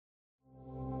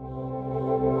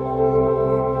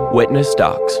Witness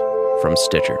Docs from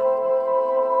Stitcher.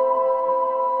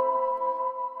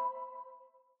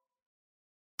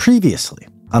 Previously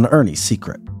on Ernie's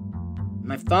Secret.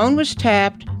 My phone was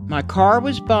tapped, my car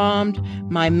was bombed,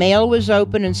 my mail was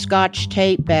open and scotch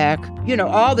tape back. You know,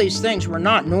 all these things were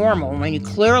not normal. I mean,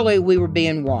 clearly we were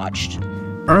being watched.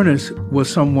 Ernest was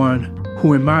someone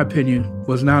who, in my opinion,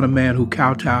 was not a man who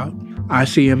kowtowed. I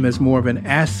see him as more of an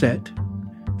asset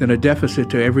than a deficit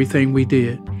to everything we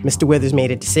did. Mr. Withers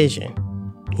made a decision.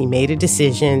 He made a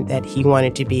decision that he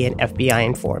wanted to be an FBI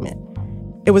informant.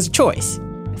 It was a choice.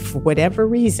 For whatever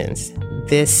reasons,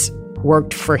 this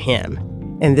worked for him,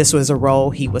 and this was a role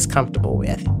he was comfortable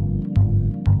with.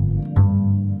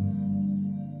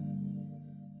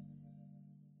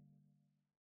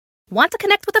 Want to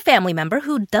connect with a family member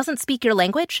who doesn't speak your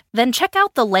language? Then check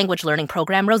out the language learning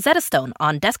program Rosetta Stone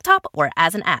on desktop or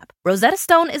as an app. Rosetta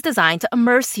Stone is designed to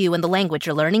immerse you in the language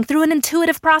you're learning through an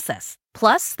intuitive process.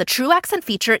 Plus, the True Accent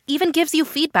feature even gives you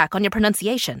feedback on your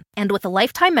pronunciation. And with a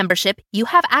lifetime membership, you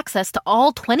have access to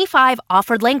all 25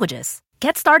 offered languages.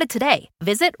 Get started today.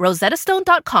 Visit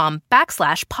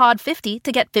rosettastone.com/pod50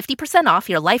 to get 50% off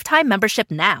your lifetime membership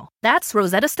now. That's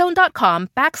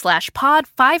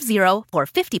rosettastone.com/pod50 for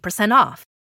 50% off.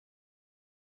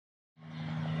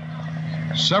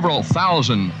 Several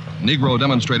thousand Negro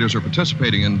demonstrators are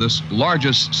participating in this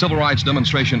largest civil rights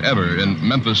demonstration ever in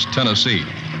Memphis, Tennessee.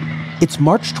 It's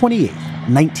March 28th,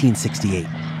 1968.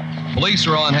 Police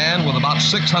are on hand with about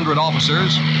 600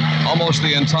 officers. Almost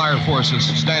the entire force is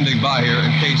standing by here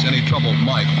in case any trouble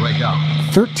might break out.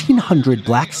 1,300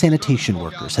 black sanitation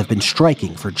workers have been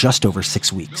striking for just over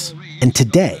 6 weeks. And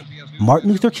today,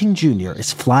 Martin Luther King Jr.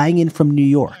 is flying in from New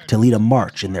York to lead a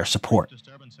march in their support.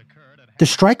 The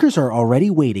strikers are already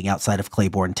waiting outside of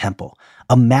Claiborne Temple,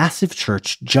 a massive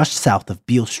church just south of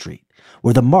Beale Street,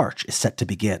 where the march is set to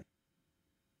begin.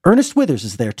 Ernest Withers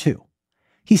is there too.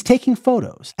 He's taking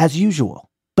photos, as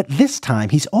usual, but this time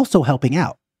he's also helping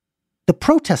out. The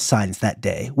protest signs that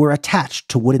day were attached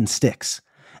to wooden sticks,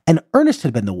 and Ernest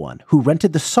had been the one who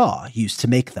rented the saw used to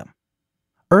make them.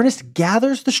 Ernest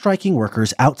gathers the striking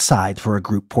workers outside for a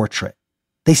group portrait.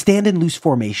 They stand in loose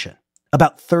formation,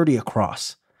 about 30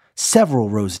 across,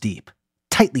 several rows deep,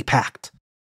 tightly packed.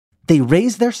 They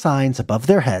raise their signs above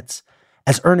their heads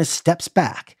as Ernest steps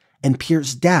back and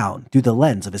peers down through the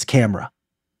lens of his camera.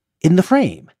 In the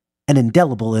frame, an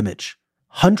indelible image.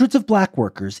 Hundreds of black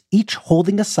workers, each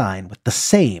holding a sign with the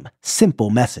same simple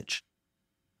message.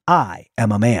 I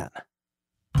am a man.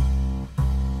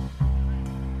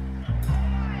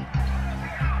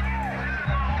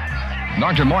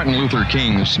 Dr. Martin Luther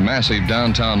King's massive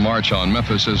downtown march on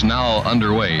Memphis is now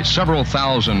underway. Several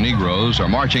thousand Negroes are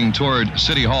marching toward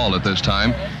City Hall at this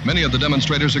time. Many of the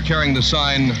demonstrators are carrying the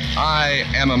sign, I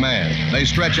am a man. They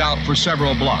stretch out for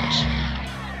several blocks.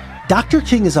 Dr.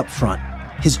 King is up front,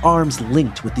 his arms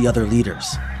linked with the other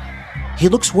leaders. He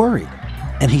looks worried,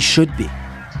 and he should be.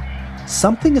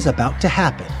 Something is about to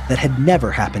happen that had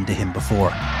never happened to him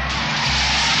before.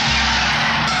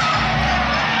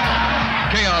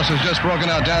 Chaos has just broken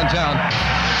out downtown.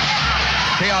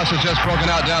 Chaos has just broken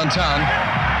out downtown.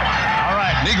 All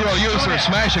right. Negro youths are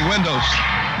smashing windows.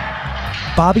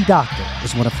 Bobby Doctor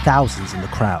is one of thousands in the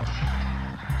crowd.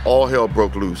 All hell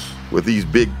broke loose with these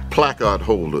big placard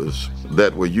holders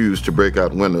that were used to break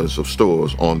out windows of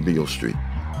stores on Beale Street.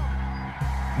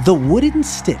 The wooden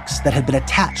sticks that had been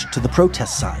attached to the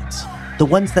protest signs, the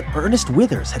ones that Ernest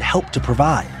Withers had helped to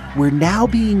provide, were now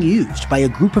being used by a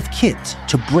group of kids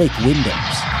to break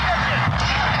windows.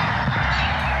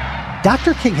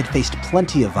 Dr. King had faced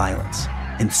plenty of violence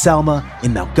in Selma,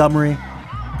 in Montgomery,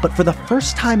 but for the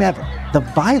first time ever, the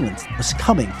violence was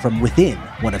coming from within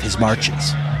one of his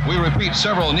marches. We repeat,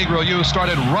 several Negro youths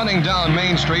started running down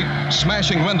Main Street,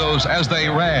 smashing windows as they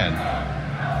ran.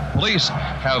 Police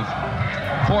have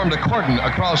formed a cordon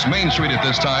across Main Street at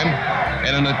this time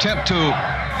in an attempt to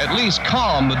at least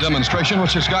calm the demonstration,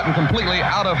 which has gotten completely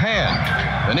out of hand.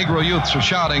 The Negro youths are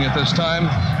shouting at this time,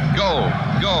 go,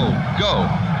 go, go.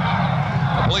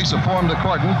 The police have formed a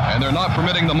cordon, and they're not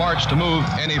permitting the march to move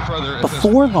any further.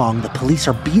 Before long, the police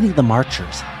are beating the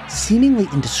marchers, seemingly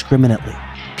indiscriminately.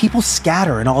 People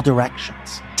scatter in all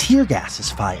directions. Tear gas is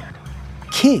fired.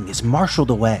 King is marshaled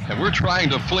away. And we're trying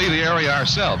to flee the area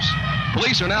ourselves.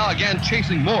 Police are now again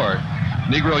chasing more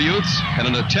Negro youths in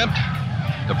an attempt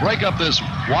to break up this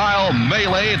wild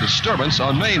melee disturbance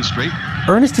on Main Street.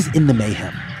 Ernest is in the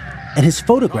mayhem, and his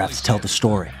photographs tell the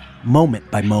story, moment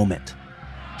by moment.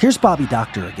 Here's Bobby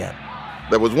Doctor again.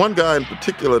 There was one guy in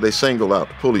particular they singled out,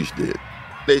 the police did.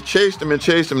 They chased him and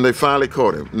chased him, and they finally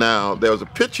caught him. Now, there was a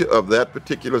picture of that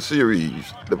particular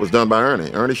series that was done by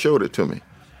Ernie. Ernie showed it to me.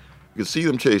 You could see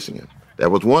them chasing him.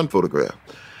 That was one photograph.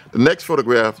 The next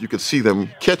photograph, you could see them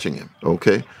catching him,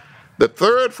 okay? The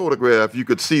third photograph, you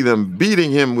could see them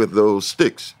beating him with those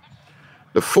sticks.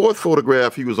 The fourth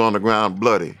photograph, he was on the ground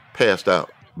bloody, passed out,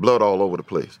 blood all over the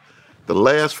place. The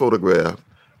last photograph,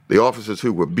 the officers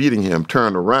who were beating him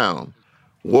turned around,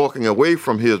 walking away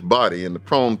from his body in the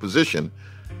prone position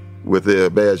with their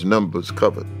badge numbers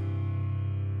covered.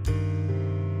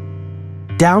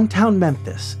 Downtown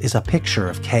Memphis is a picture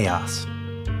of chaos.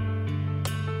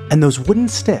 And those wooden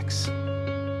sticks,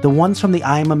 the ones from the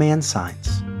I Am a Man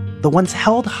signs, the ones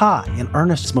held high in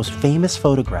Ernest's most famous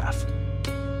photograph,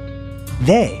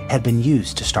 they had been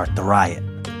used to start the riot.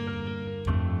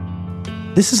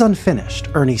 This is Unfinished,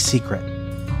 Ernie's Secret.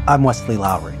 I'm Wesley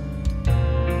Lowery.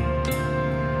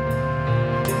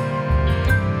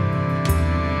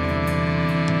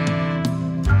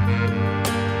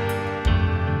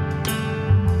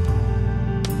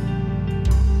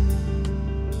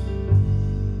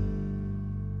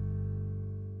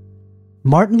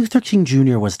 Martin Luther King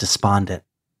Jr. was despondent.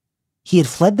 He had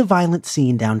fled the violent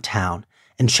scene downtown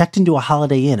and checked into a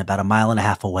Holiday Inn about a mile and a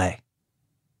half away.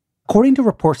 According to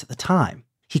reports at the time,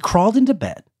 he crawled into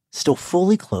bed, still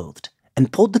fully clothed,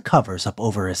 and pulled the covers up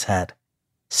over his head.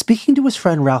 Speaking to his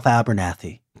friend Ralph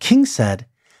Abernathy, King said,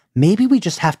 "Maybe we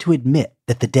just have to admit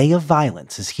that the day of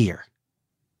violence is here."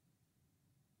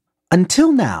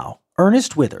 Until now,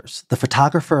 Ernest Withers, the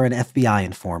photographer and FBI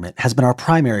informant, has been our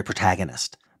primary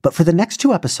protagonist. But for the next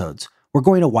 2 episodes, we're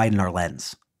going to widen our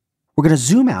lens. We're going to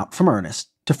zoom out from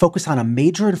Ernest to focus on a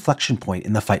major inflection point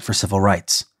in the fight for civil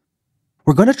rights.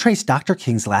 We're going to trace Dr.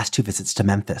 King's last 2 visits to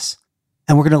Memphis,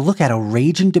 and we're going to look at a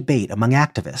raging debate among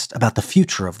activists about the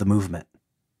future of the movement.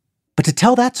 But to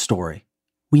tell that story,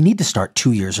 we need to start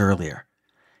 2 years earlier,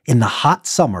 in the hot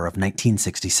summer of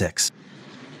 1966.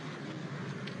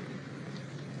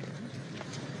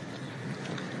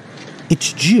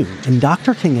 It's June, and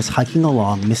Dr. King is hiking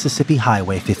along Mississippi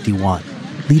Highway 51,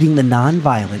 leading the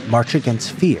nonviolent March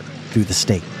Against Fear through the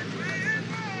state.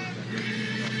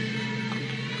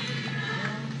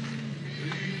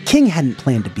 King hadn't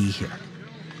planned to be here.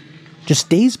 Just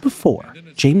days before,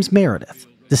 James Meredith,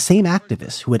 the same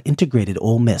activist who had integrated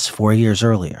Ole Miss 4 years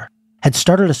earlier, had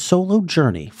started a solo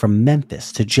journey from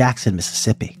Memphis to Jackson,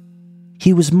 Mississippi.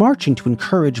 He was marching to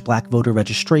encourage black voter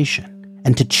registration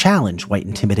and to challenge white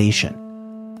intimidation.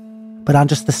 But on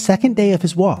just the second day of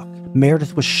his walk,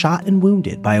 Meredith was shot and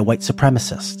wounded by a white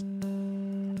supremacist.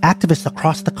 Activists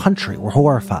across the country were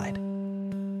horrified.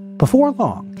 Before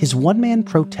long, his one-man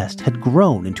protest had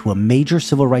grown into a major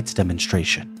civil rights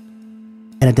demonstration,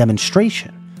 and a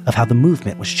demonstration of how the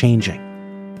movement was changing.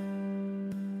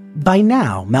 By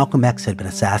now, Malcolm X had been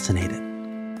assassinated.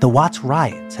 The Watts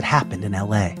riots had happened in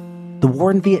LA. The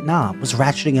war in Vietnam was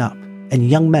ratcheting up, and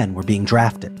young men were being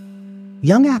drafted.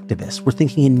 Young activists were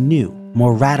thinking in new,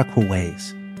 more radical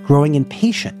ways, growing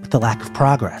impatient with the lack of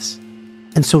progress.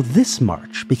 And so this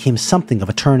march became something of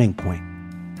a turning point.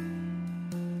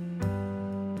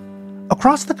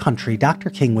 Across the country,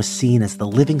 Dr. King was seen as the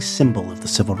living symbol of the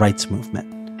civil rights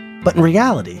movement. But in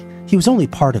reality, he was only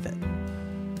part of it.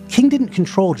 King didn't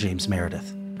control James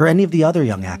Meredith or any of the other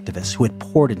young activists who had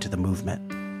poured into the movement.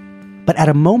 But at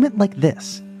a moment like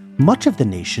this, much of the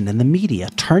nation and the media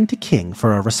turned to King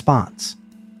for a response.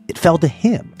 It fell to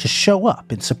him to show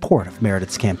up in support of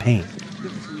Meredith's campaign.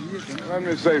 Let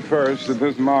me say first that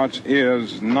this march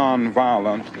is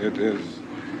nonviolent. It is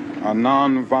a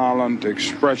nonviolent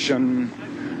expression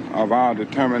of our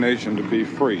determination to be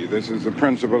free. This is the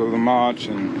principle of the march,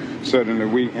 and certainly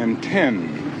we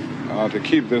intend to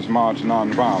keep this march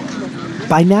nonviolent.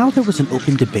 By now, there was an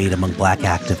open debate among black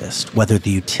activists whether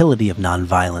the utility of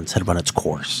nonviolence had run its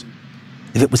course,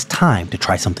 if it was time to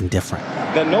try something different.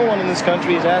 That no one in this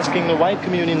country is asking the white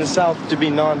community in the South to be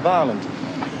nonviolent,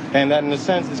 and that in a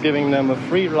sense is giving them a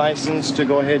free license to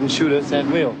go ahead and shoot us at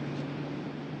will.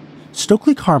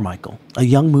 Stokely Carmichael, a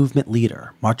young movement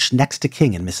leader, marched next to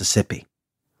King in Mississippi.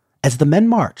 As the men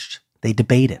marched, they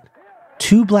debated.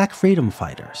 2 black freedom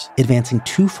fighters advancing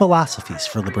 2 philosophies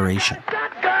for liberation.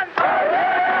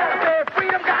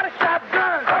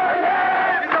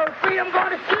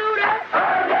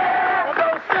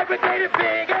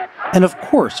 And of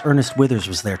course, Ernest Withers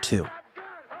was there too.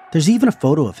 There's even a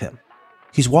photo of him.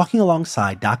 He's walking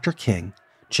alongside Dr. King,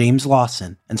 James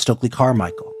Lawson, and Stokely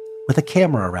Carmichael, with a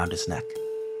camera around his neck.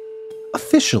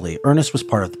 Officially, Ernest was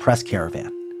part of the press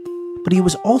caravan, but he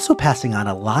was also passing on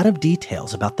a lot of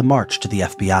details about the march to the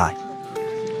FBI.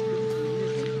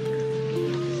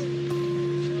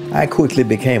 I quickly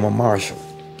became a marshal.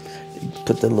 You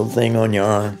put the little thing on your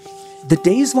arm. The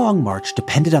days-long march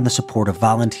depended on the support of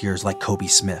volunteers like Kobe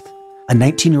Smith, a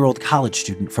 19-year-old college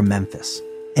student from Memphis.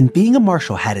 And being a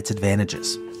marshal had its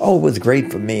advantages. Oh, it was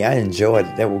great for me. I enjoyed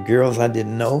it. There were girls I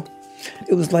didn't know.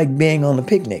 It was like being on a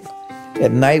picnic.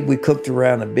 At night, we cooked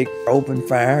around a big open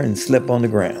fire and slept on the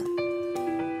ground.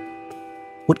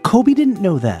 What Kobe didn't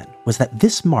know then was that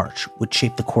this march would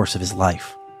shape the course of his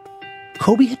life.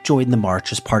 Kobe had joined the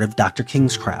march as part of Dr.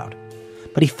 King's crowd,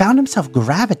 but he found himself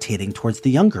gravitating towards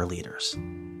the younger leaders.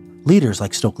 Leaders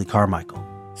like Stokely Carmichael.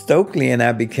 Stokely and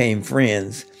I became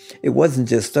friends. It wasn't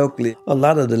just Stokely. A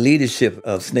lot of the leadership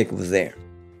of SNCC was there.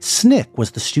 SNCC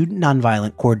was the Student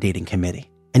Nonviolent Coordinating Committee,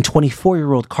 and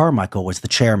 24-year-old Carmichael was the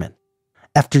chairman.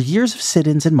 After years of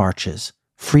sit-ins and marches,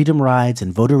 freedom rides,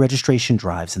 and voter registration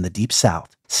drives in the Deep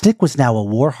South, SNCC was now a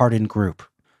war-hardened group.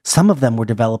 Some of them were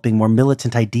developing more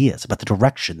militant ideas about the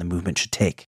direction the movement should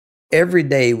take. Every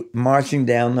day, marching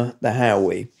down the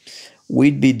highway,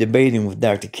 we'd be debating with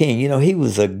Dr. King. You know, he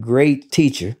was a great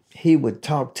teacher. He would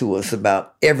talk to us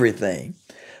about everything,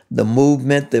 the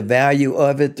movement, the value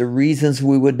of it, the reasons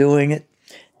we were doing it.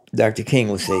 Dr. King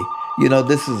would say, you know,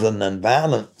 this is a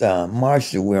nonviolent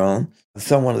march that we're on. If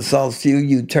someone assaults you,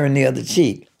 you turn the other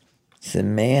cheek. I said,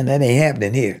 man, that ain't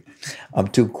happening here. I'm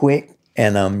too quick,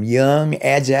 and I'm young,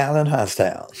 agile, and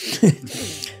hostile.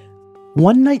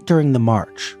 One night during the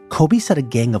march, Kobe said a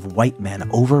gang of white men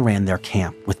overran their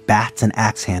camp with bats and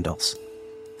axe handles.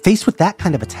 Faced with that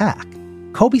kind of attack,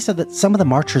 Kobe said that some of the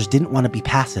marchers didn't want to be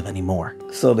passive anymore.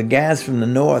 So the guys from the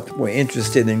north were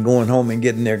interested in going home and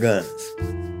getting their guns.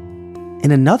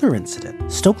 In another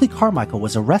incident, Stokely Carmichael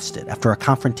was arrested after a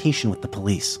confrontation with the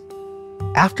police.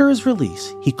 After his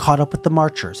release, he caught up with the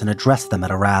marchers and addressed them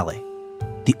at a rally.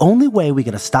 The only way we're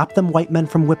going to stop them white men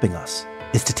from whipping us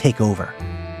is to take over.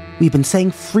 We've been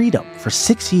saying freedom for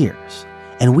 6 years,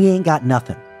 and we ain't got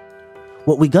nothing.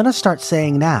 What we're going to start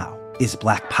saying now is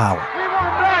black power. We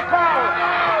want black power!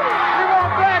 We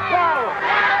want black power!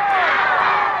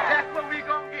 That's what we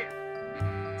gonna get.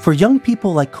 For young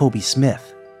people like Kobe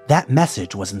Smith, that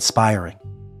message was inspiring.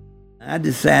 I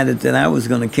decided that I was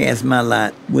going to cast my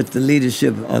lot with the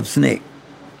leadership of SNCC.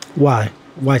 Why?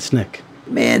 Why SNCC?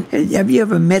 Man, have you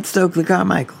ever met Stokely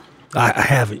Carmichael? I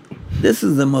haven't. This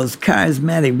is the most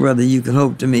charismatic brother you could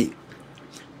hope to meet.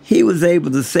 He was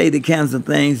able to say the kinds of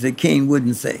things that King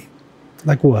wouldn't say.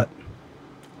 Like what?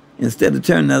 Instead of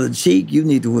turning the other cheek, you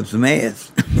need to whip some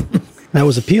ass. That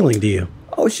was appealing to you?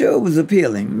 Oh, sure, it was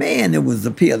appealing. Man, it was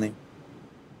appealing.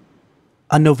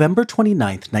 On November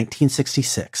 29th,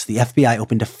 1966, the FBI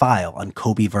opened a file on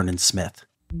Kobe Vernon Smith.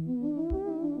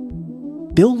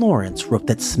 Bill Lawrence wrote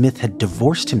that Smith had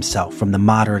divorced himself from the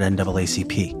moderate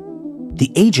NAACP.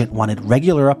 The agent wanted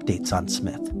regular updates on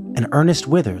Smith, and Ernest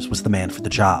Withers was the man for the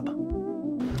job.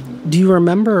 Do you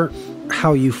remember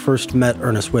how you first met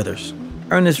Ernest Withers?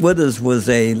 Ernest Withers was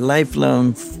a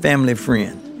lifelong family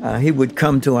friend. He would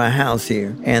come to our house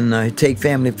here and take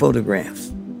family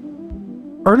photographs.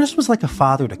 Ernest was like a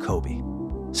father to Kobe,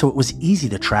 so it was easy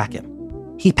to track him.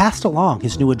 He passed along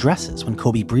his new addresses when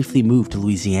Kobe briefly moved to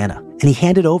Louisiana, and he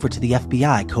handed over to the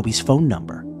FBI Kobe's phone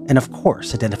number and, of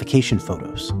course, identification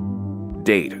photos.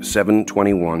 Date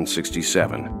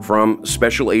 7/21/67 from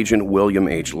Special Agent William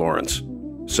H. Lawrence.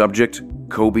 Subject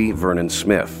Kobe Vernon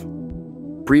Smith.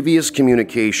 Previous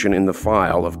communication in the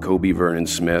file of Kobe Vernon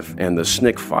Smith and the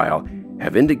SNCC file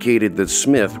have indicated that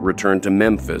Smith returned to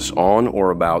Memphis on or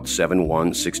about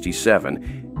 7/1/67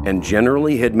 and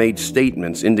generally had made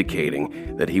statements indicating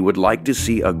that he would like to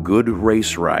see a good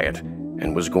race riot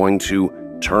and was going to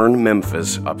turn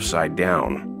Memphis upside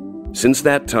down. Since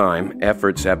that time,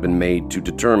 efforts have been made to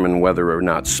determine whether or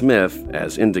not Smith,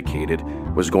 as indicated,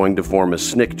 was going to form a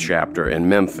SNCC chapter in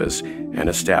Memphis and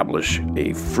establish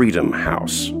a Freedom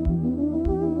House.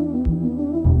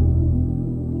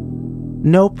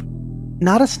 Nope,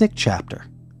 not a SNCC chapter.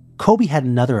 Kobe had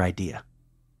another idea.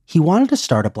 He wanted to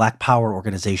start a Black Power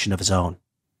organization of his own.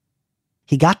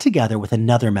 He got together with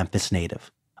another Memphis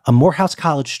native, a Morehouse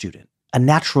College student, a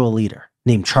natural leader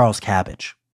named Charles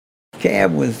Cabbage.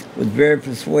 Cab was very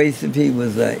persuasive. He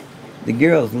was the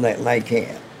girls like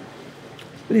Cab.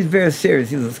 But he's very serious.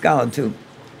 He was a scholar too.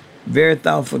 Very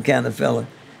thoughtful kind of fella.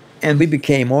 And we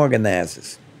became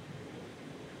organizers.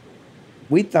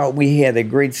 We thought we had a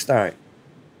great start.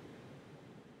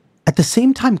 At the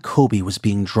same time Kobe was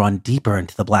being drawn deeper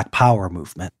into the Black Power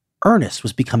movement, Ernest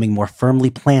was becoming more firmly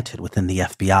planted within the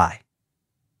FBI.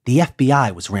 The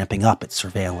FBI was ramping up its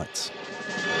surveillance.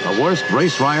 The worst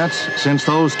race riots since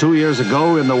those 2 years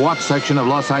ago in the Watts section of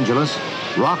Los Angeles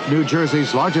rocked New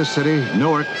Jersey's largest city,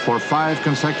 Newark, for 5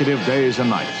 consecutive days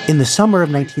and nights. In the summer of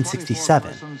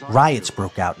 1967, riots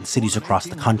broke out in cities across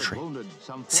the country.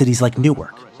 cities like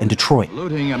Newark and Detroit.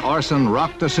 Looting and arson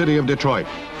rocked the city of Detroit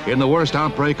in the worst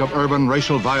outbreak of urban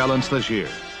racial violence this year.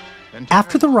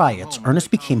 After the riots,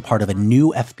 Ernest became part of a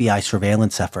new FBI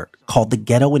surveillance effort called the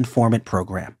Ghetto Informant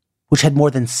Program, which had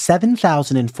more than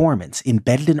 7,000 informants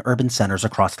embedded in urban centers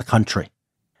across the country.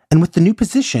 And with the new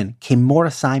position came more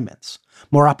assignments,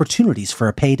 more opportunities for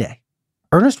a payday.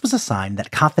 Ernest was assigned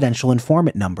that confidential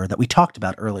informant number that we talked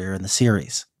about earlier in the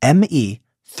series,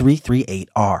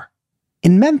 ME338R.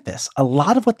 In Memphis, a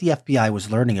lot of what the FBI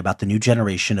was learning about the new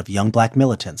generation of young black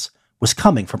militants was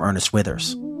coming from Ernest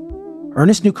Withers.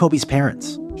 Ernest knew Kobe's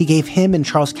parents. He gave him and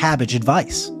Charles Cabbage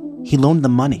advice. He loaned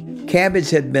them money. Cabbage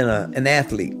had been an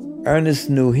athlete. Ernest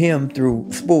knew him through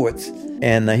sports,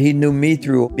 and he knew me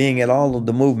through being at all of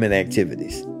the movement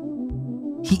activities.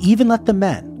 He even let the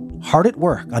men, hard at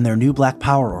work on their new Black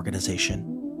Power organization,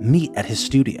 meet at his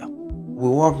studio. We're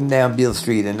walking down Beale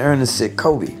Street, and Ernest said,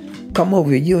 "Kobe, come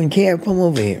over here. You and Cab, come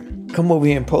over here. Come over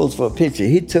here and pose for a picture."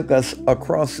 He took us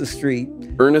across the street.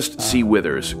 Ernest C.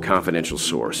 Withers, confidential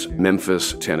source,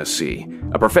 Memphis, Tennessee.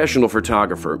 A professional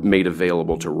photographer made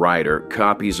available to Ryder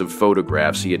copies of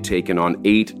photographs he had taken on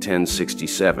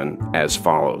 8/10/67 as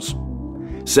follows.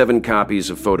 7 copies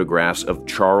of photographs of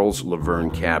Charles Laverne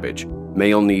Cabbage,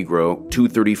 male Negro,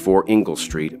 234 Ingle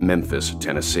Street, Memphis,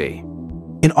 Tennessee.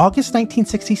 In August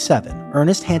 1967,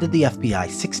 Ernest handed the FBI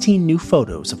 16 new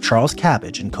photos of Charles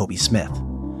Cabbage and Kobe Smith,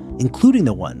 including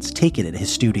the ones taken in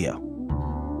his studio.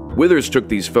 Withers took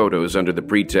these photos under the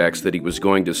pretext that he was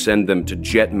going to send them to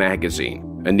Jet Magazine,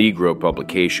 a Negro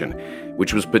publication,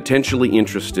 which was potentially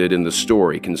interested in the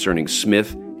story concerning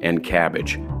Smith and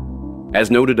Cabbage.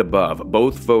 As noted above,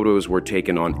 both photos were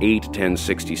taken on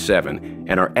 8/10/67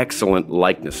 and are excellent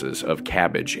likenesses of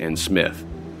Cabbage and Smith.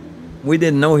 We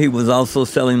didn't know he was also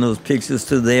selling those pictures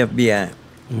to the FBI.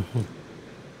 Mm-hmm.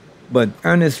 But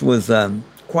Ernest was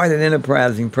quite an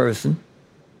enterprising person.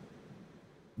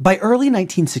 By early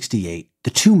 1968, the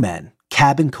two men,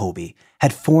 Cab and Kobe,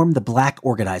 had formed the Black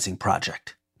Organizing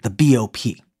Project, the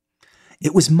BOP.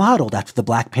 It was modeled after the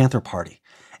Black Panther Party,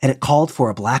 and it called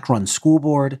for a black-run school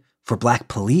board, for black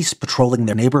police patrolling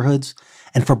their neighborhoods,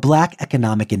 and for black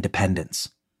economic independence.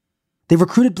 They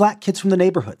recruited black kids from the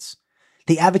neighborhoods.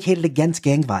 They advocated against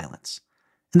gang violence.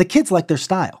 And the kids liked their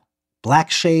style. Black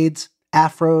shades,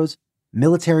 afros,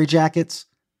 military jackets.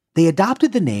 They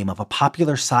adopted the name of a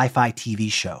popular sci-fi TV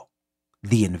show,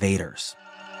 The Invaders.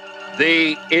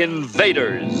 The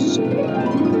Invaders.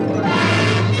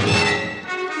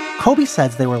 Kobe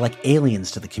says they were like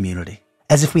aliens to the community,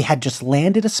 as if we had just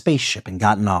landed a spaceship and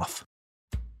gotten off.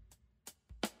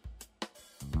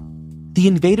 The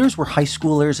Invaders were high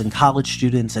schoolers and college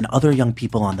students and other young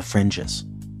people on the fringes.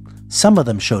 Some of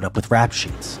them showed up with rap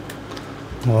sheets.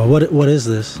 Well, what is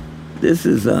this? This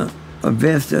is a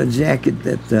vest or a jacket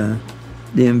that the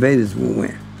Invaders will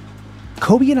wear.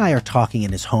 Kobe and I are talking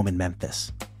in his home in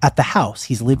Memphis, at the house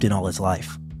he's lived in all his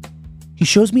life. He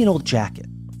shows me an old jacket,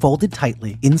 folded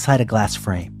tightly inside a glass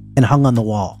frame and hung on the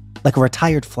wall, like a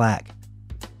retired flag.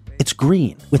 It's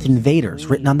green, with Invaders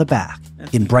written on the back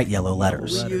in bright yellow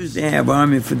letters. We used to have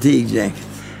army fatigue jackets.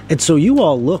 And so you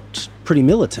all looked pretty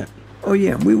militant. Oh,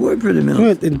 yeah, we were pretty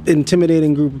militant. An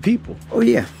intimidating group of people. Oh,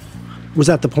 yeah. Was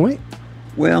that the point?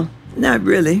 Well, not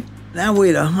really. I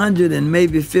weighed 100 and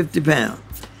maybe 50 pounds.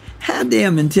 How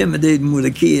damn intimidating would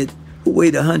a kid who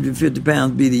weighed 150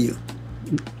 pounds be to you?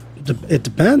 It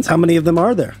depends. How many of them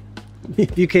are there?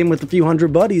 If you came with a few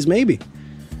hundred buddies, maybe.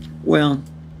 Well,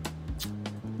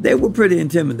 they were pretty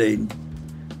intimidating.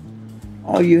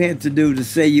 All you had to do to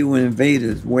say you were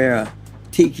Invaders, wear a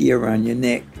tiki around your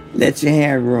neck, let your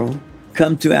hair grow,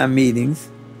 come to our meetings.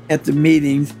 At the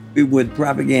meetings, we would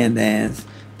propagandize,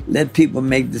 let people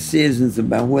make decisions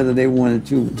about whether they wanted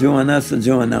to join us or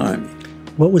join the army.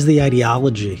 What was the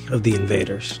ideology of the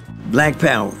Invaders? Black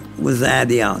power was the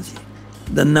ideology.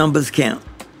 The numbers count.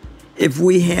 If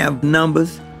we have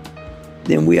numbers,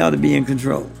 then we ought to be in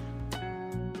control.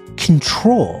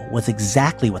 Control was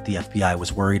exactly what the FBI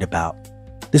was worried about.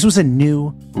 This was a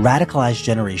new, radicalized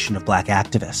generation of black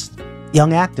activists,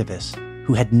 young activists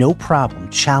who had no problem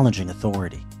challenging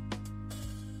authority.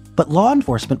 But law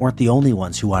enforcement weren't the only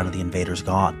ones who wanted the Invaders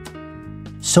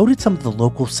gone. So did some of the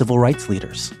local civil rights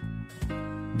leaders.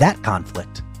 That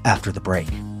conflict after the break.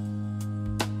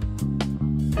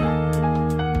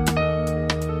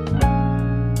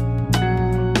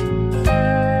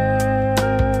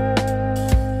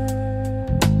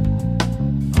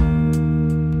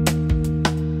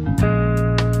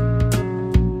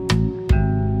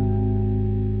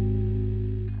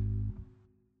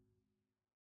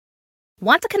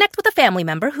 Want to connect with a family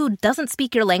member who doesn't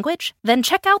speak your language? Then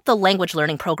check out the language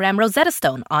learning program Rosetta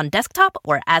Stone on desktop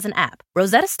or as an app.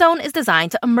 Rosetta Stone is designed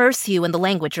to immerse you in the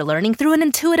language you're learning through an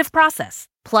intuitive process.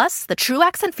 Plus, the True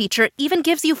Accent feature even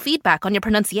gives you feedback on your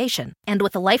pronunciation. And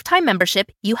with a lifetime membership,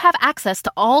 you have access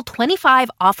to all 25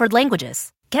 offered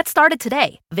languages. Get started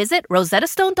today. Visit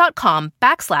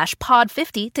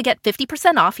rosettastone.com/pod50 to get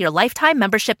 50% off your lifetime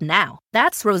membership now.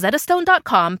 That's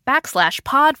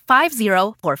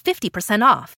rosettastone.com/pod50 for 50%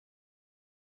 off.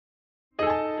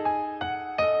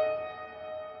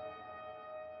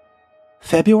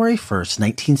 February 1st,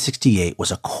 1968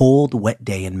 was a cold, wet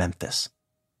day in Memphis.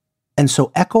 And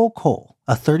so Echo Cole,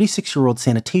 a 36-year-old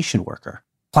sanitation worker,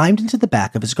 climbed into the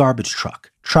back of his garbage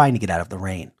truck, trying to get out of the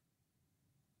rain.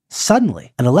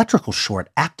 Suddenly, an electrical short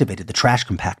activated the trash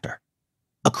compactor.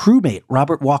 A crewmate,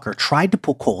 Robert Walker, tried to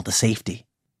pull Cole to safety.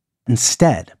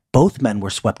 Instead, both men were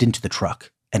swept into the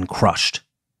truck and crushed.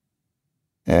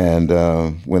 And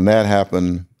when that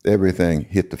happened, everything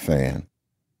hit the fan.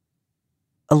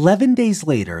 11 days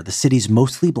later, the city's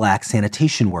mostly black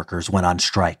sanitation workers went on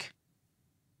strike.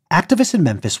 Activists in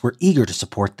Memphis were eager to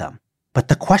support them, but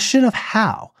the question of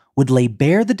how would lay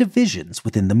bare the divisions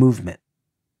within the movement.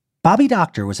 Bobby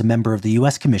Doctor was a member of the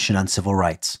U.S. Commission on Civil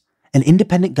Rights, an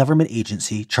independent government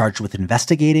agency charged with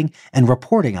investigating and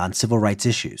reporting on civil rights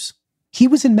issues. He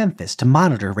was in Memphis to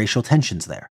monitor racial tensions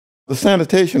there. The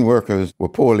sanitation workers were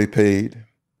poorly paid.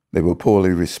 They were poorly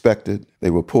respected.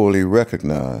 They were poorly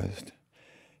recognized.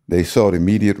 They sought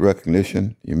immediate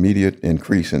recognition, immediate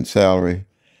increase in salary,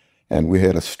 and we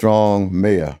had a strong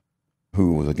mayor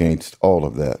who was against all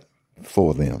of that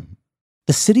for them.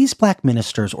 The city's black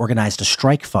ministers organized a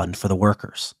strike fund for the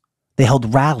workers. They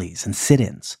held rallies and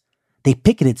sit-ins. They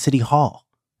picketed City Hall,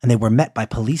 and they were met by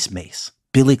police mace,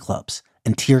 billy clubs,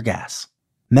 and tear gas.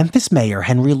 Memphis Mayor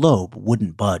Henry Loeb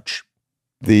wouldn't budge.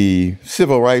 The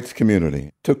civil rights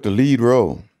community took the lead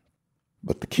role.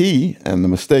 But the key and the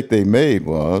mistake they made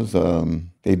was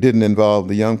they didn't involve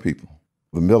the young people,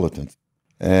 the militants.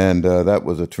 And that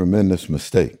was a tremendous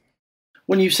mistake.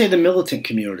 When you say the militant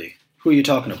community, who are you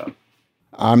talking about?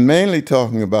 I'm mainly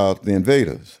talking about the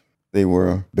Invaders. They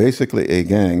were basically a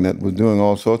gang that was doing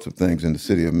all sorts of things in the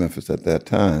city of Memphis at that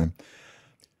time.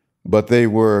 But they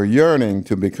were yearning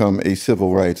to become a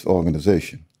civil rights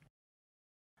organization.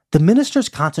 The ministers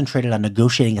concentrated on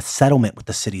negotiating a settlement with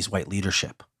the city's white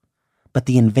leadership. But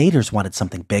the Invaders wanted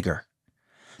something bigger.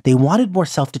 They wanted more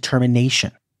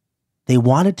self-determination. They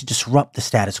wanted to disrupt the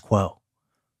status quo.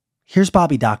 Here's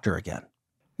Bobby Doctor again.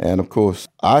 And of course,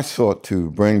 I sought to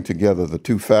bring together the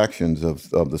two factions of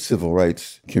the civil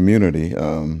rights community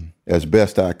as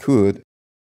best I could.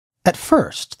 At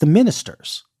first, the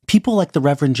ministers, people like the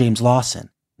Reverend James Lawson,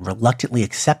 reluctantly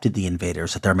accepted the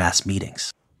Invaders at their mass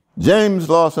meetings. James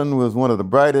Lawson was one of the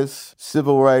brightest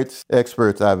civil rights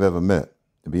experts I've ever met,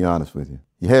 to be honest with you.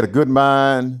 He had a good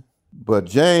mind, but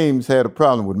James had a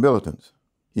problem with militants.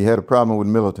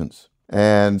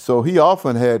 And so he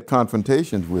often had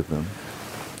confrontations with them.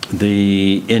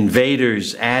 The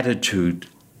Invaders' attitude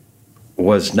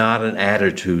was not an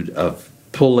attitude of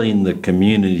pulling the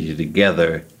community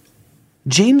together.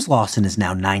 James Lawson is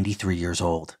now 93 years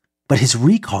old, but his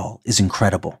recall is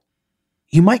incredible.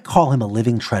 You might call him a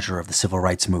living treasure of the civil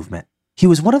rights movement. He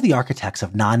was one of the architects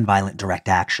of nonviolent direct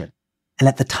action, and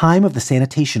at the time of the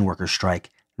sanitation workers' strike,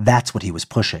 that's what he was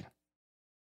pushing.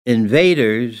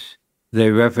 Invaders, they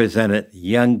represented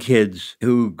young kids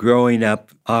who, growing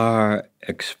up, are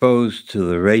exposed to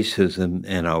the racism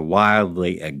and are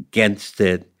wildly against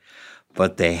it,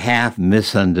 but they half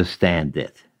misunderstand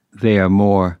it. They are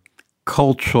more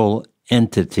cultural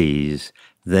entities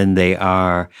than they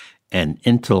are an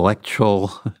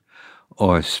intellectual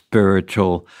or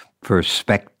spiritual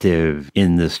perspective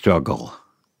in the struggle.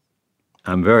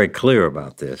 I'm very clear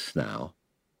about this now.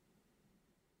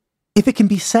 If it can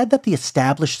be said that the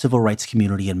established civil rights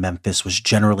community in Memphis was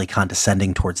generally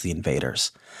condescending towards the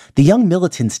Invaders, the young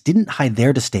militants didn't hide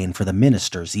their disdain for the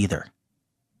ministers either.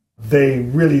 They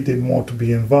really didn't want to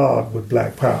be involved with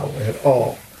Black Power at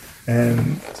all.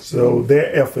 And so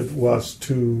their effort was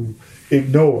to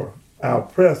ignore our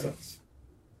presence.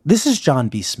 This is John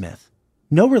B. Smith,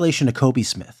 no relation to Kobe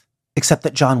Smith, except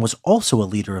that John was also a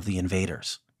leader of the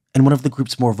Invaders and one of the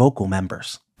group's more vocal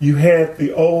members. You had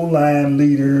the old line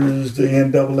leaders, the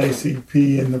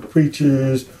NAACP and the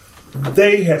preachers.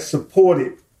 They had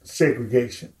supported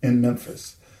segregation in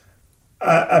Memphis.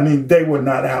 I mean, they were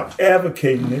not out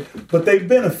advocating it, but they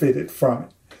benefited from it.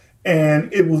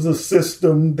 And it was a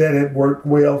system that had worked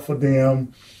well for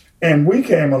them. And we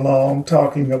came along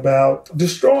talking about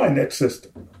destroying that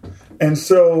system. And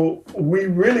so we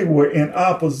really were in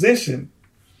opposition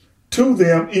to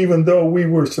them, even though we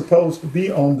were supposed to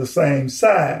be on the same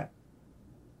side.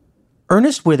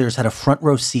 Ernest Withers had a front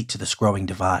row seat to this growing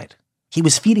divide. He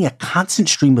was feeding a constant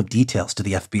stream of details to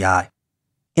the FBI.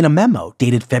 In a memo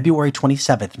dated February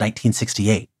 27,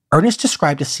 1968, Ernest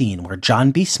described a scene where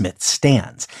John B. Smith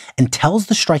stands and tells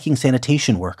the striking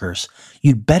sanitation workers,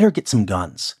 "You'd better get some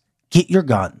guns. Get your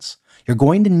guns. You're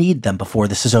going to need them before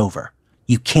this is over.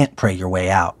 You can't pray your way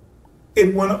out."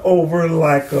 It went over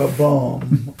like a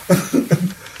bomb.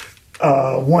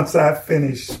 Once I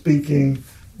finished speaking,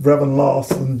 Reverend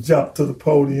Lawson jumped to the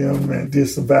podium and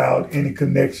disavowed any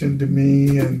connection to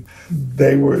me, and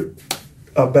they were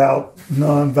about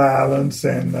nonviolence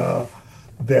and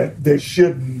that they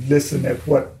shouldn't listen at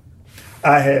what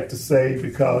I had to say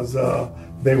because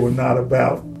they were not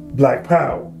about Black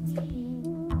power.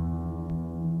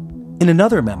 In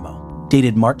another memo,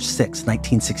 dated March 6,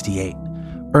 1968,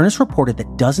 Ernest reported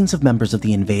that dozens of members of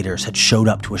the Invaders had showed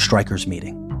up to a strikers'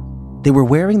 meeting. They were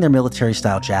wearing their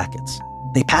military-style jackets.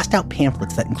 They passed out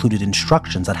pamphlets that included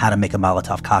instructions on how to make a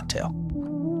Molotov cocktail.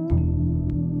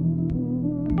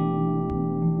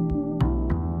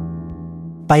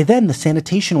 By then, the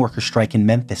sanitation worker strike in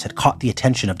Memphis had caught the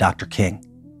attention of Dr. King.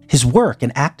 His work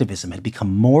and activism had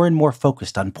become more and more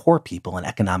focused on poor people and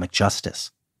economic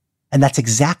justice. And that's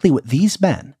exactly what these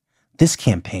men, this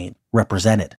campaign,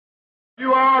 represented.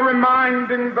 You are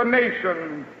reminding the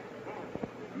nation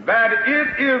that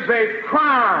it is a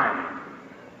crime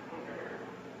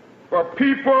for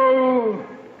people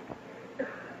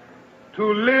to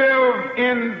live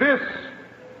in this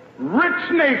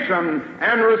rich nation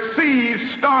and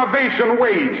receive starvation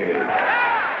wages.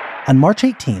 On March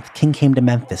 18th, King came to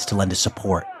Memphis to lend his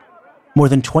support. More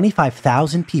than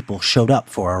 25,000 people showed up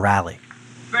for a rally.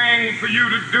 The thing for you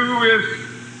to do is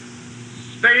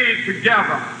stay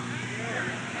together.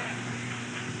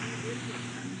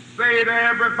 Say to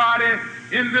everybody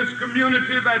in this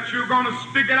community that you're going to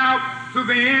stick it out to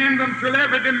the end until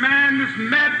every demand is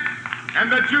met,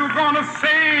 and that you're going to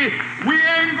say, we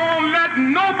ain't going to let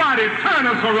nobody turn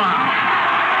us around.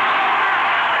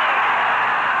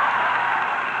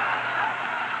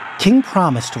 King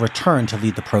promised to return to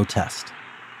lead the protest.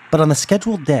 But on the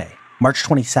scheduled day, March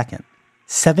 22nd,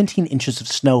 17 inches of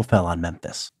snow fell on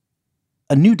Memphis.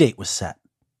 A new date was set,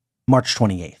 March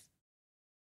 28th.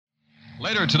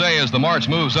 Later today, as the march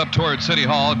moves up toward City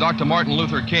Hall, Dr. Martin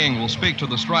Luther King will speak to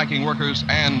the striking workers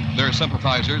and their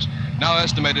sympathizers, now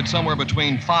estimated somewhere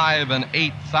between 5,000 and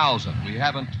 8,000. We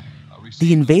haven't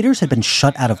The Invaders had been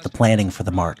shut out of the planning for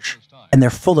the march, and they're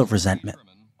full of resentment.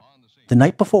 The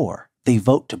night before, they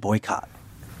vote to boycott.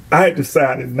 I had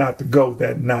decided not to go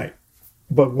that night,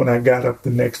 but when I got up the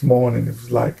next morning, it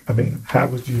was like, how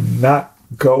would you not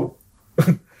go?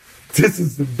 This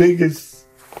is the biggest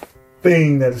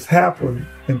thing that has happened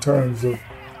in terms of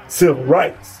civil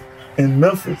rights in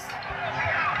Memphis.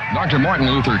 Dr. Martin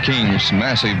Luther King's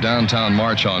massive downtown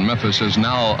march on Memphis is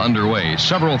now underway.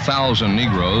 Several thousand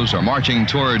Negroes are marching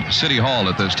toward City Hall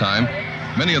at this time.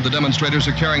 Many of the demonstrators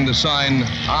are carrying the sign,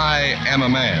 "I am a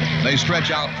man." They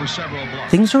stretch out for several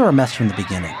blocks. Things are a mess from the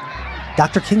beginning.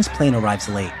 Dr. King's plane arrives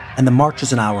late, and the march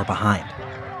is an hour behind.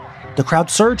 The crowd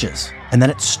surges, and then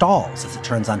it stalls as it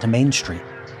turns onto Main Street.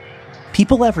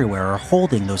 People everywhere are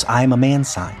holding those "I am a man"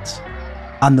 signs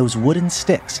on those wooden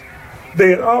sticks. They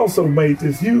had also made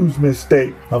this huge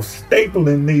mistake of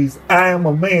stapling these "I am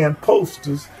a man"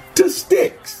 posters to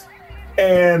sticks.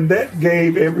 And that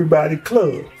gave everybody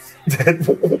clubs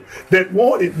that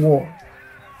wanted one.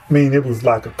 It was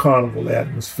like a carnival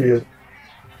atmosphere.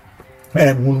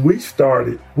 And when we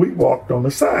started, we walked on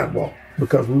the sidewalk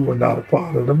because we were not a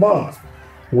part of the march.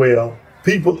 Well,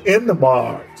 people in the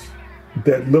march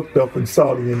that looked up and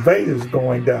saw the Invaders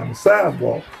going down the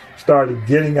sidewalk started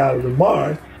getting out of the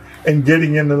march and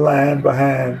getting in the line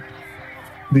behind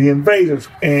the Invaders.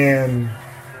 And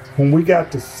when we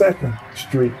got to 2nd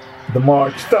Street, the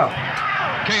march stopped.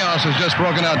 Chaos has just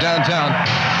broken out downtown.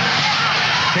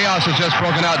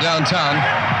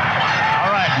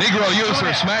 All right. Negro youths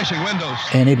are smashing windows.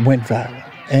 And it went violent,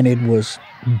 and it was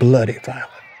bloody violent.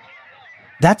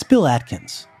 That's Bill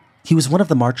Atkins. He was one of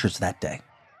the marchers that day.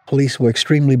 Police were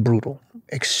extremely brutal.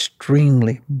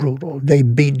 They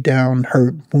beat down,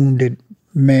 hurt, wounded,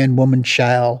 man, woman,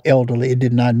 child, elderly. It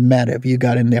did not matter. If you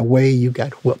got in their way, you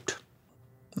got whooped.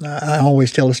 I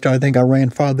always tell the story, I think I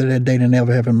ran farther that day than I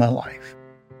ever have in my life.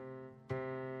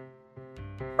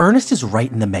 Ernest is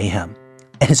right in the mayhem,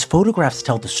 and his photographs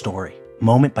tell the story,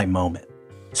 moment by moment.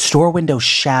 Store windows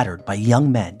shattered by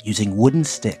young men using wooden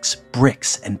sticks,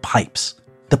 bricks, and pipes.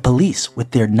 The police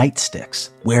with their nightsticks,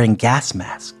 wearing gas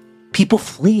masks. People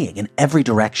fleeing in every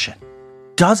direction.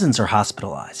 Dozens are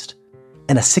hospitalized.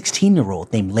 and a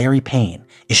 16-year-old named Larry Payne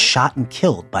is shot and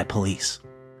killed by police.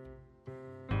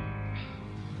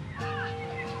 The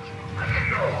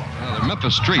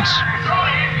Memphis streets,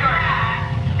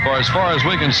 for as far as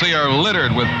we can see, are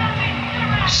littered with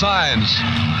signs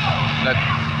that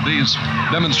these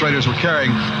demonstrators were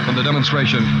carrying when the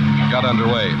demonstration got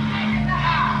underway.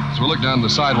 As we look down the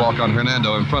sidewalk on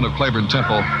Hernando in front of Claiborne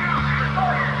Temple,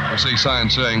 we see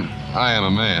signs saying, "I am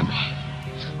a man."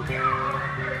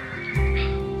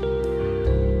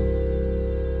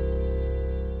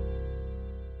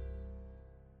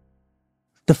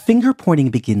 The finger-pointing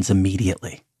begins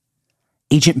immediately.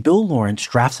 Agent Bill Lawrence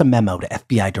drafts a memo to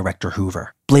FBI Director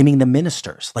Hoover, blaming the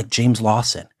ministers, like James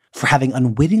Lawson, for having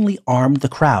unwittingly armed the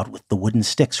crowd with the wooden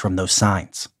sticks from those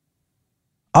signs.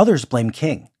 Others blame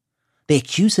King. They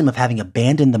accuse him of having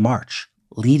abandoned the march,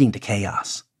 leading to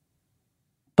chaos.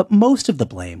 But most of the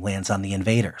blame lands on the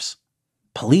invaders.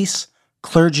 Police,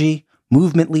 clergy,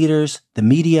 movement leaders, the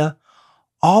media,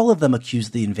 all of them accuse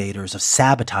the invaders of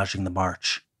sabotaging the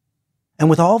march. And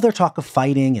with all their talk of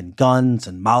fighting and guns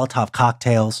and Molotov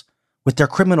cocktails, with their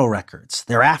criminal records,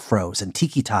 their afros and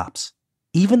tiki tops,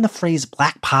 even the phrase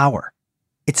Black Power,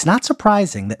 it's not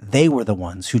surprising that they were the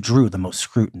ones who drew the most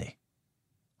scrutiny.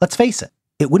 Let's face it,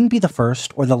 it wouldn't be the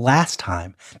first or the last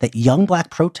time that young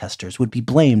Black protesters would be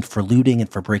blamed for looting and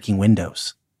for breaking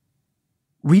windows.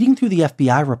 Reading through the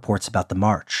FBI reports about the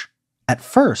march, at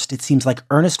first it seems like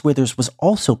Ernest Withers was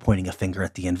also pointing a finger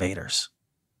at the invaders.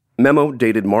 Memo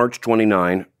dated March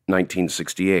 29,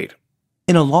 1968.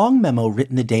 In a long memo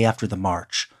written the day after the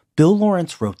march, Bill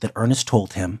Lawrence wrote that Ernest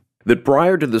told him that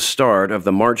prior to the start of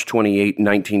the March 28,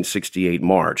 1968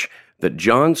 march, that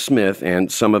John Smith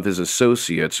and some of his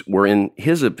associates were, in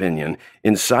his opinion,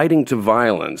 inciting to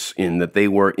violence in that they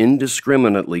were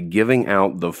indiscriminately giving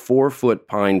out the 4-foot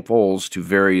pine poles to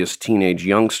various teenage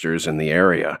youngsters in the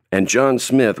area. And John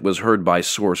Smith was heard by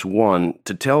Source One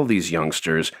to tell these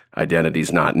youngsters,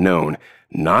 identities not known,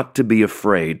 not to be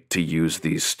afraid to use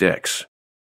these sticks.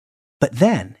 But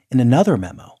then, in another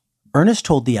memo, Ernest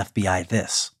told the FBI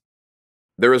this.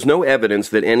 There is no evidence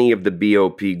that any of the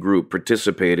BOP group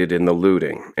participated in the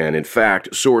looting, and in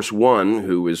fact, Source One,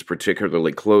 who is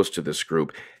particularly close to this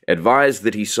group, advised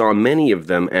that he saw many of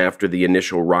them after the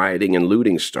initial rioting and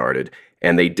looting started,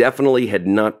 and they definitely had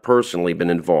not personally been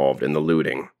involved in the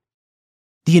looting.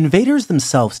 The invaders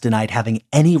themselves denied having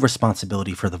any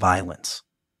responsibility for the violence.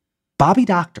 Bobby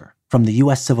Doctor, from the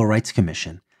U.S. Civil Rights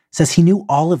Commission, says he knew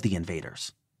all of the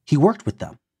invaders. He worked with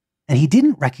them. And he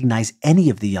didn't recognize any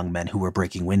of the young men who were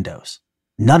breaking windows.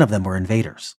 None of them were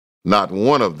invaders. Not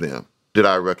one of them did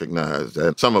I recognize.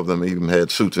 And some of them even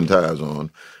had suits and ties on.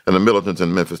 And the militants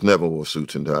in Memphis never wore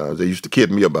suits and ties. They used to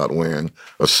kid me about wearing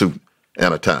a suit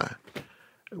and a tie,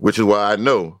 which is why I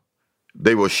know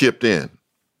they were shipped in.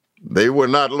 They were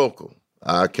not local.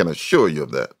 I can assure you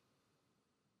of that.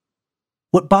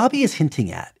 What Bobby is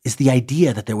hinting at is the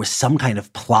idea that there was some kind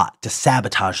of plot to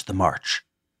sabotage the march.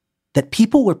 That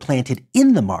people were planted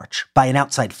in the march by an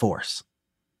outside force.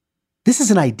 This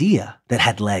is an idea that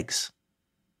had legs.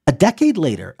 A decade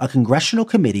later, a congressional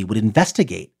committee would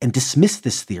investigate and dismiss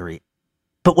this theory.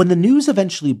 But when the news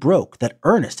eventually broke that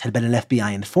Ernest had been an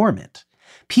FBI informant,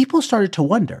 people started to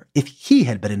wonder if he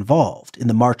had been involved in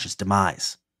the march's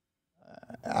demise.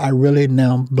 I really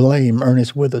now blame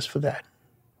Ernest Withers for that.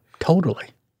 Totally.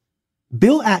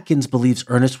 Bill Atkins believes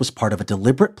Ernest was part of a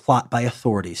deliberate plot by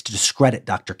authorities to discredit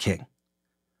Dr. King.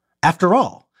 After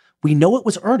all, we know it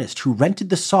was Ernest who rented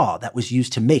the saw that was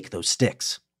used to make those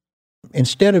sticks.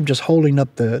 Instead of just holding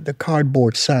up the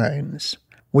cardboard signs,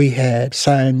 we had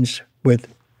signs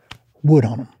with wood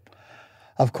on them.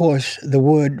 Of course, the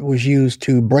wood was used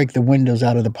to break the windows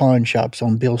out of the pawn shops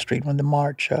on Beale Street when the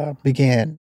march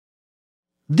began.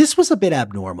 This was a bit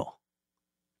abnormal.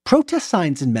 Protest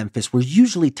signs in Memphis were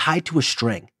usually tied to a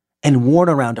string and worn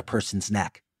around a person's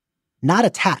neck, not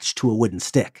attached to a wooden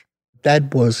stick.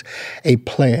 That was a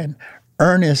plan.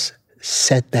 Ernest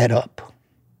set that up.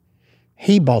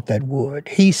 He bought that wood.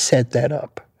 He set that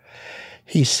up.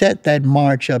 He set that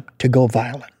march up to go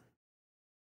violent.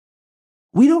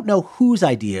 We don't know whose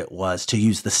idea it was to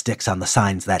use the sticks on the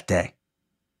signs that day.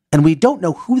 And we don't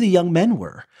know who the young men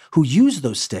were who used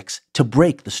those sticks to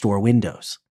break the store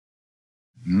windows.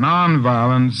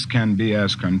 Nonviolence can be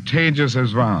as contagious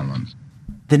as violence.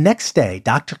 The next day,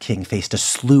 Dr. King faced a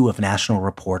slew of national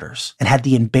reporters and had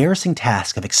the embarrassing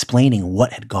task of explaining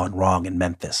what had gone wrong in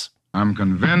Memphis. I'm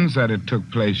convinced that it took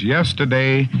place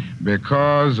yesterday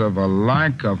because of a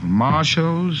lack of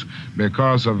marshals,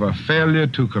 because of a failure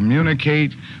to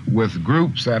communicate with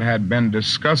groups that had been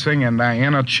discussing in their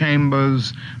inner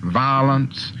chambers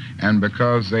violence, and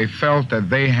because they felt that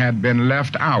they had been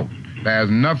left out. There's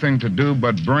nothing to do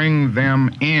but bring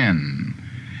them in.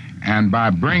 And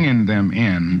by bringing them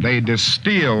in, they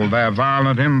distill their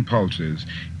violent impulses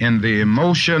in the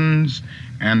emotions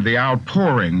and the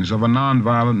outpourings of a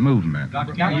nonviolent movement.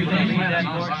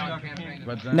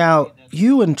 Now,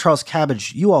 you and Charles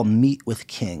Cabbage, you all meet with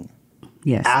King.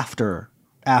 Yes. After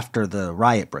the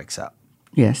riot breaks out.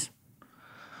 Yes.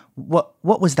 What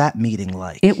was that meeting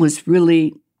like? It was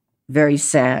really very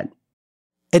sad.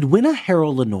 Edwina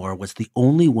Harrell Lenore was the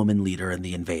only woman leader in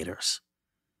the Invaders.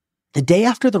 The day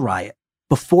after the riot,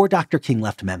 before Dr. King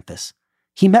left Memphis,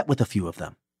 he met with a few of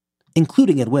them,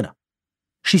 including Edwina.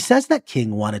 She says that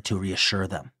King wanted to reassure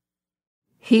them.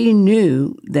 He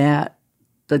knew that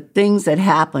the things that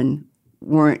happened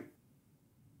weren't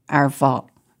our fault.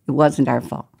 It wasn't our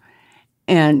fault.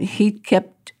 And he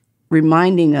kept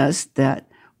reminding us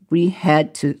that we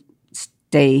had to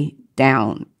stay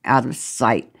down, out of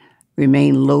sight,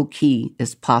 remain low-key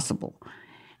as possible.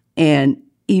 And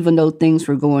even though things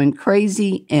were going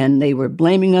crazy and they were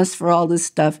blaming us for all this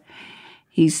stuff,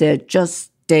 he said,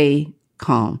 just stay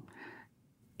calm.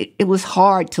 It was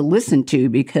hard to listen to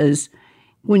because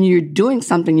when you're doing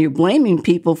something, you're blaming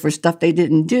people for stuff they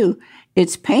didn't do.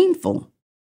 It's painful.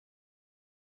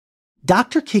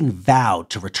 Dr. King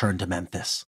vowed to return to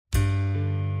Memphis.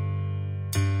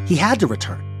 He had to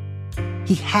return.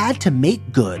 He had to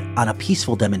make good on a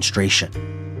peaceful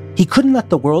demonstration. He couldn't let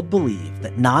the world believe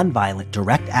that nonviolent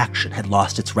direct action had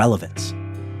lost its relevance,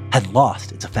 had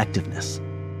lost its effectiveness.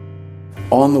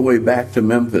 On the way back to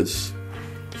Memphis,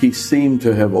 he seemed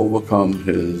to have overcome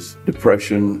his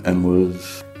depression and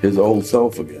was his old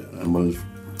self again and was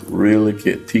really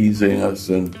teasing us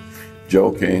and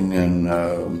joking,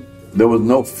 and there was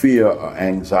no fear or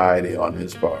anxiety on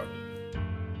his part.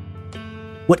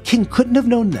 What King couldn't have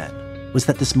known then was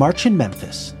that this march in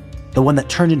Memphis, the one that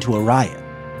turned into a riot,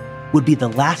 would be the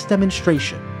last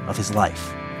demonstration of his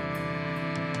life.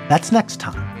 That's next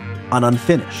time on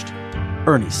Unfinished,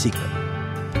 Ernie's Secret.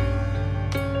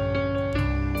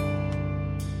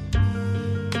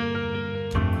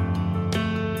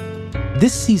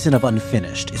 This season of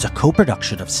Unfinished is a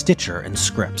co-production of Stitcher and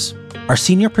Scripps. Our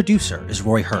senior producer is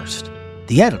Roy Hurst.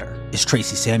 The editor is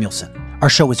Tracy Samuelson. Our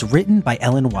show is written by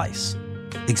Ellen Weiss.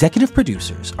 Executive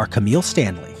producers are Camille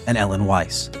Stanley and Ellen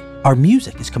Weiss. Our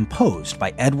music is composed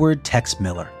by Edward Tex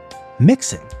Miller.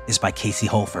 Mixing is by Casey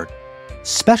Holford.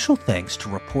 Special thanks to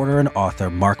reporter and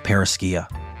author Mark Paraschia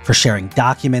for sharing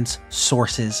documents,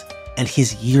 sources, and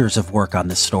his years of work on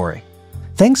this story.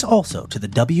 Thanks also to the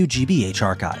WGBH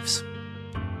archives.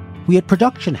 We had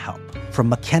production help from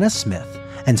McKenna Smith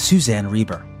and Suzanne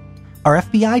Reber. Our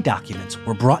FBI documents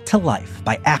were brought to life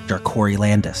by actor Corey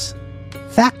Landis.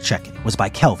 Fact-checking was by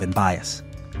Kelvin Bias.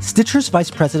 Stitcher's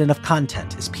Vice President of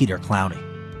Content is Peter Clowney.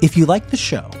 If you like the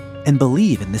show and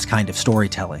believe in this kind of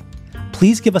storytelling,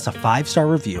 please give us a 5-star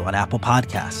review on Apple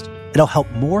Podcast. It'll help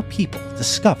more people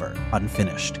discover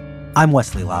Unfinished. I'm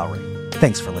Wesley Lowery.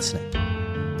 Thanks for listening.